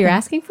actually That's all you're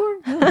asking for?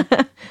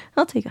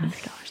 I'll take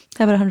 $100.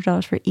 How about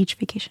 $100 for each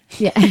vacation?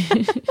 Yeah.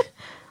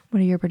 What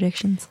are your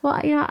predictions? Well,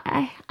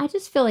 I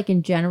just feel like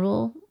in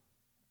general,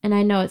 And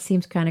I know it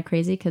seems kind of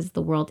crazy because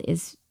the world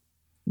is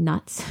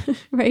nuts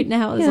right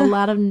now. There's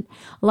a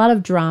lot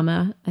of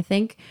drama, I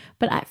think.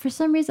 But for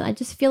some reason, I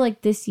just feel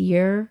like this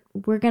year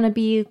we're going to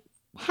be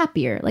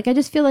happier. Like, I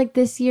just feel like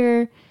this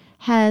year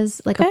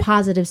has like a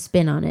positive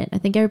spin on it. I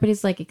think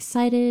everybody's like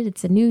excited.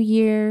 It's a new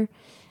year.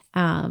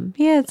 We're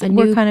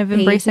kind of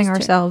embracing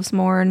ourselves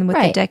more, and with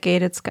the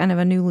decade, it's kind of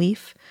a new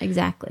leaf.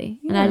 Exactly.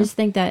 Yeah. And I just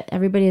think that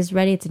everybody is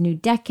ready. It's a new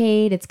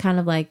decade. It's kind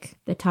of like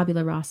the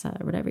tabula rasa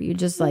or whatever. You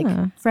just like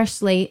fresh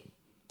slate.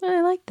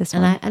 I like this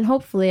one. And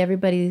hopefully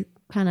everybody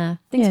kind of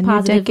thinks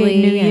positively.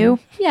 New decade, new you.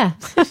 Yeah.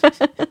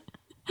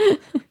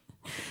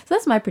 So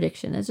that's my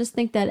prediction. I just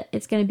think that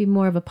it's going to be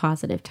more of a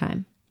positive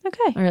time.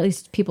 Okay. Or at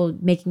least people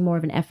making more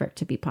of an effort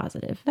to be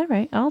positive. All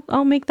right.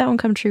 I'll make that one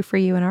come true for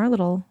you in our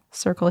little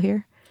circle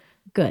here.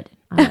 Good.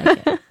 I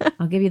like it.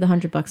 I'll give you the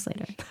 $100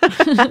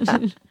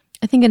 later.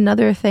 I think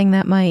another thing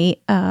that might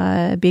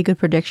be a good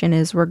prediction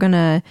is we're going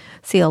to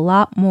see a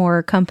lot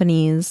more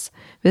companies,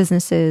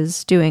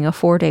 businesses doing a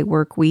 4-day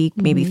work week,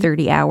 maybe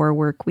 30-hour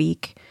work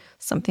week,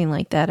 something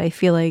like that. I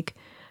feel like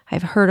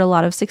I've heard a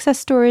lot of success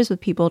stories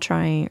with people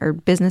trying, or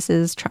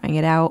businesses trying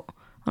it out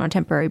on a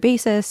temporary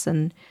basis.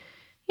 And,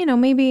 you know,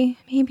 maybe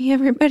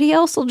everybody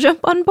else will jump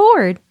on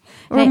board,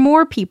 or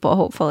more people,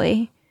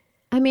 hopefully.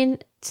 I mean,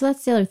 so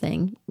that's the other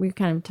thing. We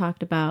kind of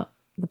talked about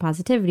the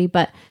positivity,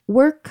 but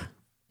work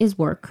is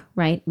work,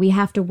 right? We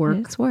have to work.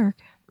 It's work.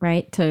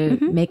 Right? To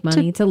make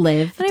money, to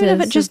live, not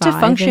even just to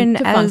function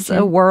as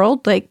a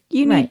world. Like,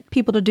 you need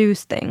people to do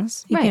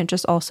things. You can't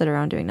just all sit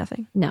around doing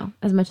nothing. No,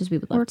 as much as we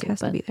would love to. Work has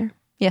to be there.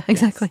 Yeah,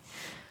 exactly.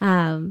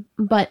 Yes.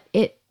 But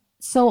it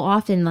so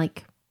often,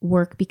 like,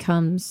 work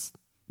becomes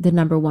the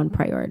number one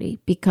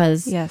priority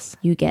because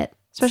you get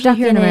especially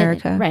here in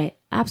America. Right.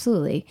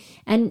 Absolutely.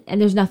 And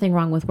there's nothing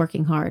wrong with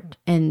working hard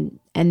and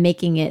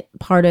making it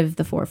part of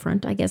the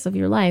forefront, I guess, of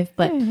your life.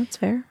 But yeah, that's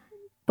fair.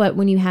 But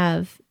when you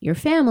have your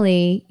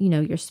family, you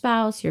know, your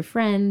spouse, your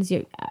friends,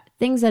 your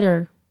things that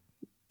are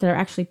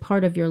actually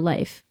part of your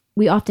life,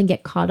 we often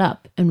get caught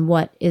up in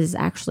what is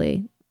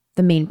actually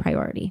the main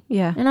priority.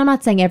 Yeah. And I'm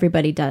not saying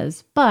everybody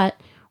does, but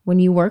when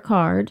you work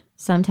hard,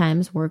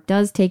 sometimes work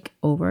does take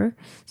over.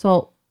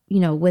 So, you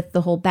know, with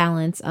the whole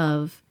balance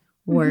of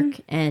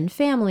work and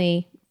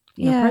family,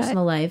 you know,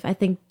 personal life, I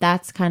think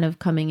that's kind of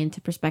coming into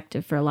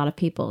perspective for a lot of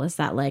people. Is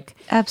that like,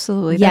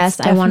 absolutely, yes,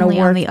 that's I want to work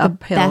on the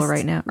uphill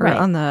right now, or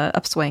on the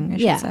upswing, I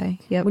should say.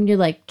 Yep. When you're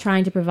like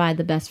trying to provide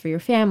the best for your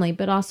family,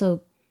 but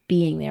also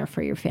being there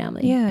for your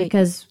family. Yeah,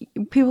 because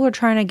people are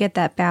trying to get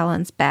that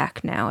balance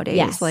back nowadays.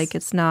 Yes. Like,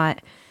 it's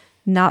not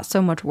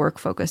so much work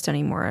focused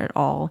anymore at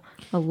all.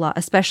 A lot,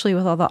 especially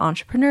with all the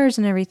entrepreneurs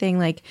and everything.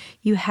 Like,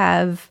 you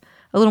have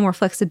a little more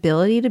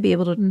flexibility to be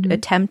able to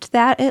attempt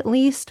that at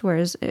least,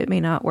 whereas it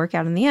may not work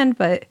out in the end,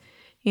 but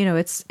you know,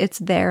 it's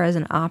there as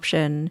an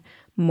option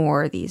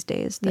more these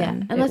days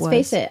than and let's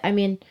face it, I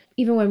mean,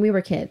 even when we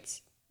were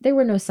kids, there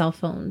were no cell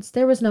phones,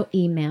 there was no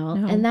email,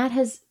 and that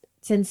has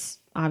since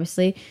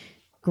obviously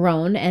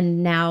grown,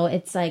 and now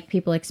it's like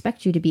people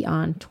expect you to be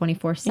on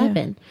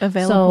 24/7,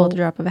 available at the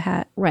drop of a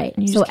hat, right?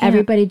 So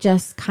everybody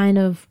just kind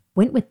of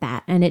went with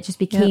that, and it just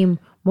became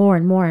more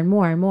and more and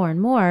more and more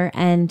and more,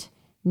 and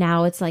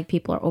now it's like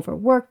people are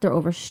overworked, they're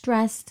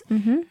overstressed.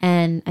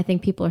 And I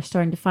think people are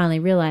starting to finally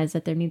realize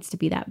that there needs to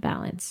be that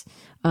balance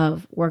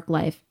of work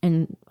life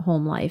and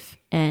home life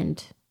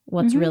and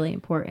what's really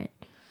important.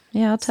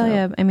 Yeah, I'll tell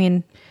you. I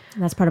mean,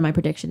 that's part of my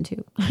prediction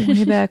too.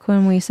 Way back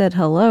when we said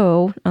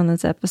hello on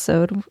this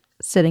episode,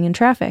 sitting in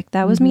traffic,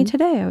 that was me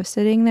today. I was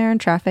sitting there in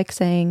traffic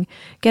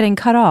getting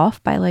cut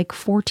off by like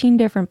 14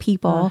 different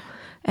people.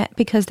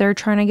 Because they're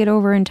trying to get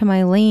over into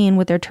my lane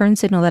with their turn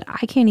signal that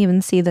I can't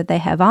even see that they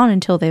have on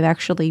until they've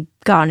actually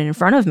gotten in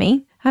front of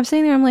me. I'm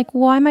sitting there, I'm like,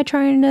 why am I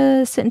trying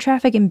to sit in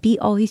traffic and beat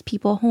all these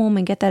people home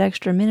and get that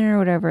extra minute or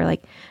whatever?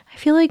 Like, I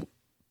feel like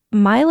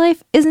my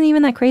life isn't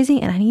even that crazy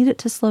and I need it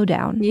to slow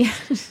down. Yeah.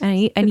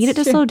 I need it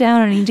to slow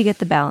down and I need to get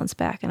the balance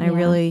back. And I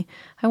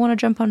want to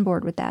jump on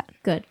board with that.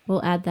 Good.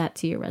 We'll add that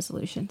to your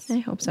resolutions. I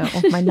hope so.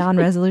 My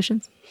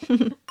non-resolutions.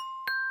 And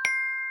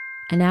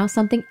now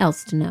something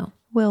else to know.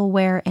 Will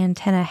wear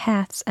antenna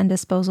hats and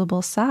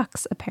disposable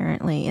socks,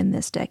 apparently, in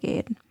this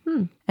decade.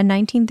 A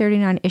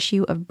 1939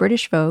 issue of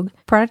British Vogue,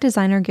 product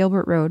designer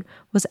Gilbert Rode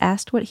was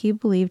asked what he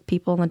believed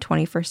people in the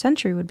 21st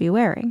century would be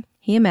wearing.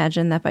 He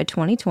imagined that by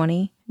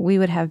 2020, we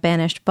would have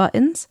banished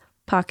buttons,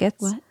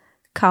 pockets,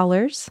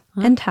 collars,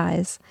 and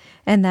ties,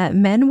 and that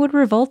men would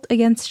revolt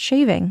against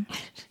shaving.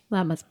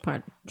 That must be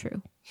part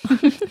true.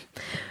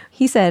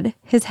 He said,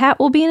 his hat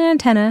will be an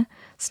antenna,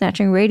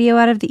 snatching radio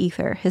out of the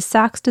ether, his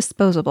socks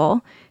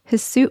disposable,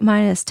 his suit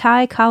minus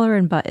tie, collar,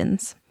 and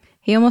buttons.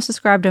 He almost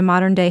described a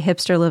modern-day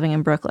hipster living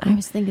in Brooklyn. I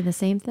was thinking the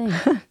same thing.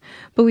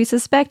 But we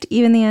suspect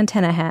even the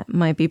antenna hat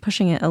might be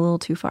pushing it a little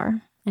too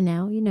far. And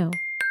now you know.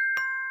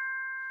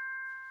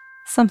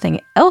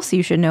 Something else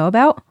you should know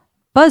about,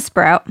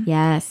 Buzzsprout.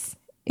 Yes.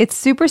 It's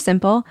super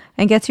simple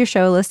and gets your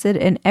show listed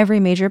in every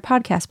major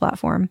podcast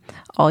platform.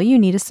 All you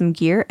need is some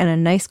gear and a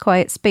nice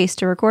quiet space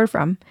to record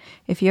from.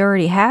 If you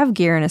already have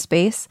gear and a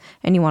space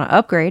and you want to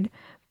upgrade,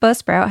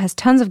 Buzzsprout has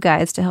tons of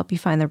guides to help you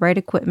find the right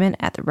equipment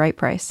at the right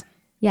price.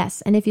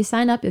 Yes, and if you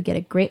sign up, you'll get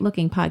a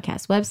great-looking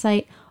podcast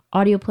website,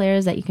 audio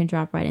players that you can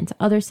drop right into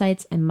other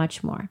sites, and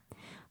much more.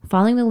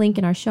 Following the link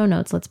in our show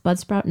notes lets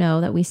Buzzsprout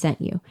know that we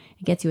sent you.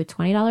 It gets you a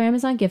 $20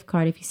 Amazon gift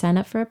card if you sign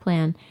up for a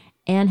plan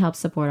and helps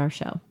support our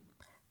show.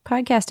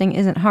 Podcasting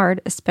isn't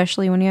hard,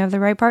 especially when you have the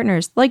right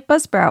partners, like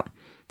Buzzsprout.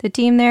 The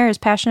team there is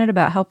passionate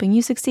about helping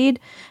you succeed,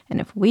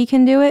 and if we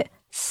can do it,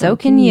 so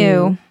can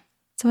you.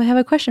 So I have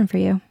a question for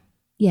you.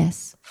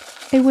 Yes.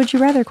 A would you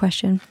rather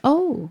question.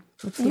 Oh,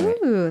 let's hear it.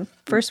 Ooh,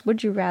 first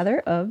would you rather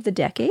of the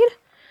decade?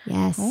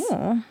 Yes.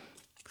 Oh,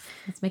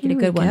 Let's make it a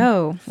good one.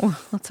 Go. Well,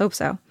 let's hope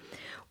so.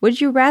 Would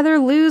you rather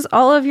lose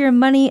all of your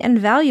money and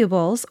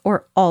valuables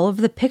or all of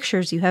the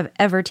pictures you have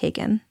ever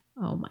taken?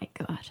 Oh my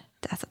God.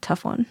 That's a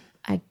tough one.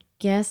 I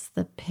guess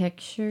the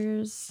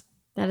pictures,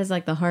 that is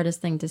like the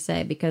hardest thing to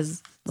say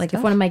because like Tough.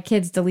 if one of my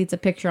kids deletes a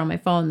picture on my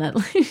phone that,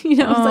 you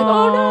know, I was like,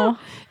 oh no,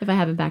 if I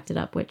haven't backed it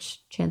up, which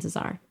chances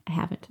are I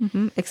haven't.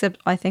 Except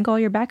I think all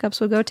your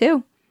backups would go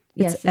too.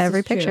 Yes, It's this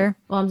every is true. picture.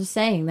 Well, I'm just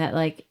saying that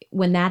like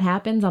when that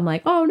happens, I'm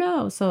like, oh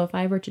no. So if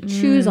I were to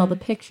choose all the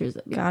pictures,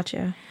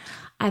 Gotcha.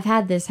 I've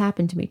had this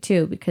happen to me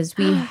too because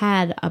we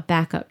had a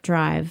backup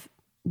drive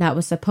that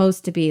was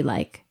supposed to be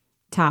like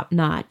top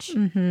notch,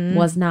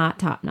 was not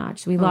top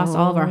notch. We lost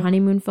all of our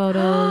honeymoon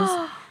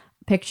photos,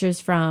 pictures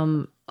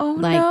from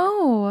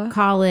no.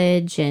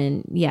 college,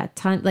 and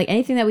like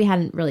anything that we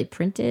hadn't really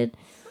printed.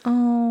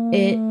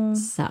 It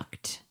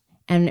sucked.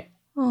 And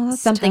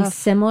That's something tough.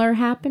 similar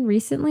happened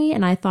recently,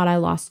 and I thought I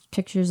lost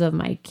pictures of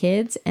my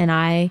kids, and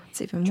I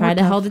It's even more tried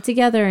to tough. hold it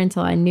together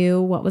until I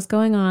knew what was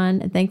going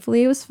on, and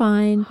thankfully it was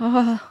fine.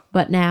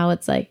 But now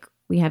it's like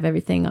we have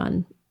everything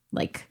on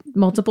like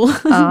multiple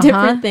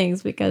different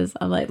things because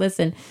I'm like,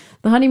 listen,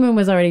 the honeymoon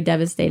was already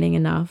devastating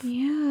enough,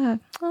 Yeah.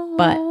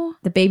 but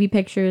the baby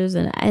pictures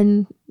and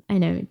I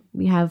know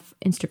we have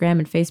Instagram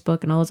and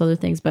Facebook and all those other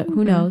things, but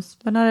who knows?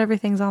 But not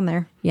everything's on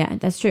there. Yeah,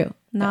 that's true.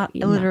 Not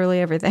No. literally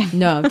everything.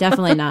 No,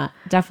 definitely not.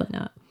 Definitely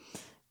not.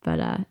 But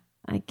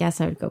I guess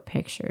I would go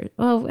pictures.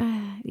 Well,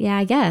 yeah,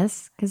 I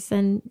guess. Because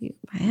then,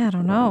 I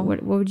don't know.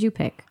 What would you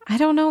pick? I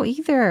don't know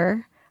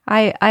either.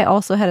 I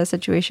also had a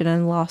situation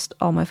and lost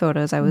all my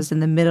photos. I was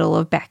in the middle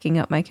of backing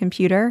up my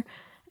computer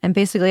and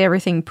basically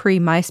everything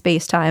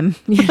pre-MySpace time,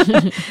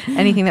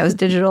 anything that was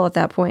digital at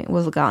that point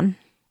was gone.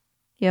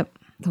 Yep.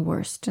 The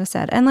worst. Just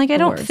sad. And like, I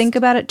don't worst. think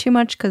about it too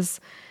much because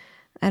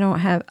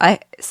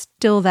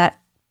that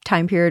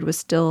time period was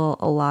still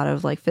a lot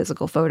of like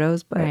physical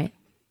photos, but Right.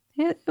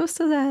 it was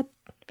still sad.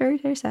 Very,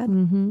 very sad.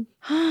 Mm-hmm.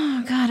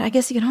 Oh, God. I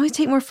guess you can always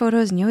take more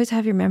photos and you always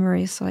have your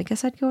memories. So I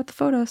guess I'd go with the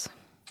photos.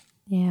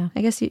 Yeah.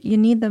 I guess you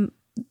need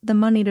the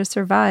money to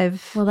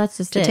survive. Well, that's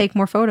just to it. take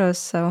more photos.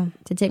 So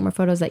To take more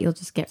photos that you'll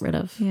just get rid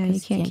of. yeah, 'cause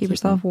you can't keep them.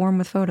 yourself warm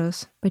with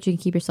photos. But you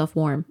can keep yourself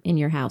warm in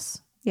your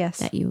house Yes,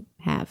 that you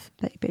have.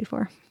 that you paid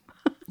for.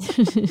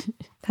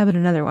 How about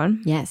another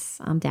one? Yes,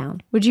 I'm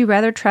down. Would you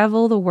rather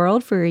travel the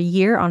world for a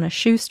year on a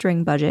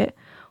shoestring budget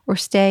or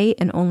stay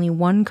in only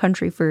one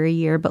country for a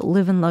year but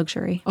live in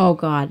luxury? Oh,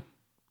 God.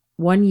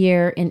 1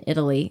 year in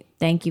Italy.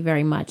 Thank you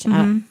very much.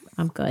 I'm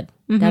good.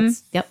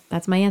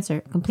 That's my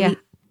answer. Complete. Yeah.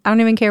 I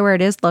don't even care where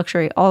it is,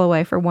 luxury all the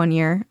way for 1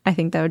 year. I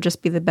think that would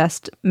just be the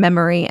best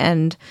memory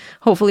and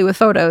hopefully with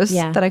photos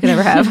that I could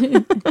ever have.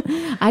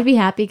 I'd be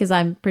happy because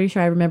I'm pretty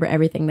sure I remember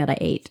everything that I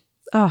ate.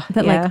 Oh,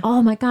 But yeah. like,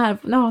 oh my God,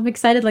 no, I'm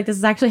excited. Like this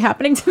is actually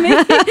happening to me.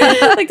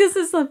 Like this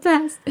is the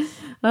best.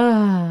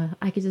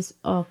 I could just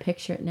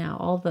picture it now.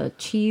 All the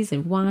cheese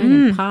and wine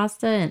and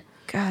pasta and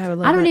God, I would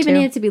love I don't that even too.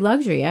 need it to be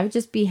luxury. I would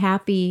just be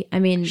happy. I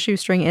mean,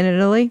 Shoestring in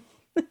Italy,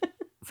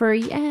 for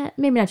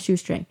maybe not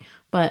shoestring,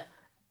 but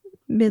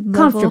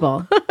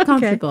mid-level.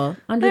 comfortable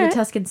under the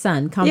Tuscan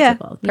sun.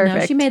 Comfortable. You know,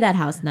 perfect. she made that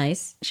house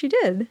nice. She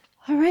did.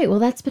 All right. Well,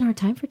 that's been our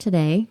time for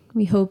today.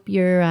 We hope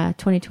your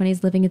 2020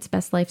 is living its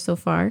best life so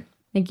far.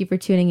 Thank you for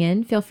tuning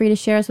in. Feel free to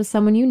share us with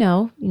someone you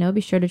know. Be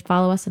sure to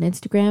follow us on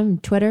Instagram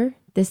and Twitter,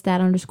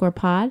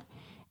 _pod,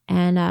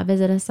 and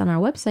visit us on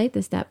our website,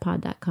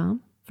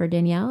 thisthatpod.com. For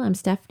Danielle, I'm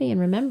Stephanie, and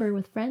remember,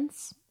 with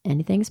friends,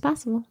 anything is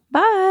possible.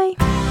 Bye.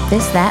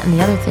 This, That, and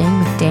the Other Thing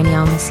with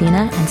Danielle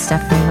Messina and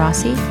Stephanie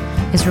Rossi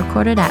is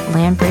recorded at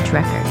Landbridge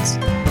Records.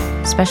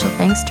 Special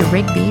thanks to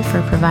Rigby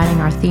for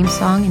providing our theme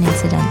song and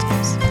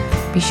incidentals.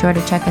 Be sure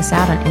to check us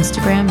out on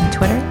Instagram and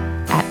Twitter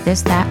at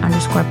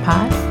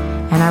 @thisThat_pod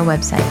and our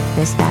website,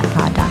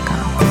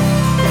 thisThatPod.com.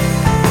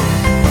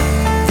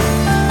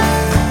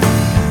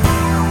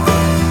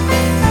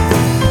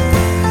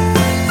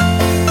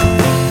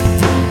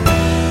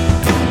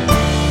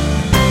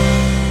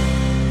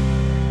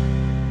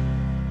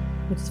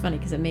 Which is funny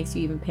because it makes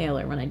you even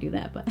paler when I do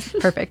that, but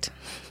Perfect.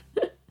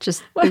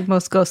 Just the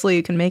most ghostly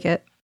you can make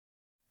it.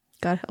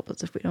 God help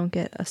us if we don't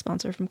get a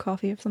sponsor from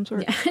coffee of some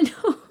sort. yeah, I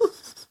know.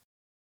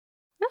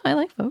 No, I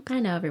like folk.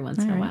 I know every once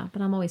in a All right. while,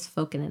 but I'm always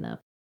folking it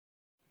up.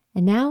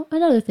 And now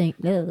another thing.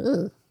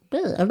 Well,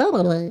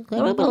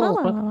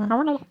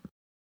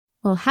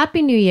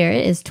 Happy New Year.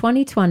 It is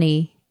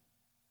 2020.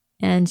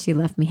 And she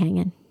left me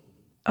hanging.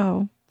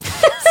 Oh.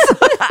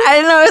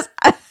 I didn't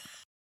know.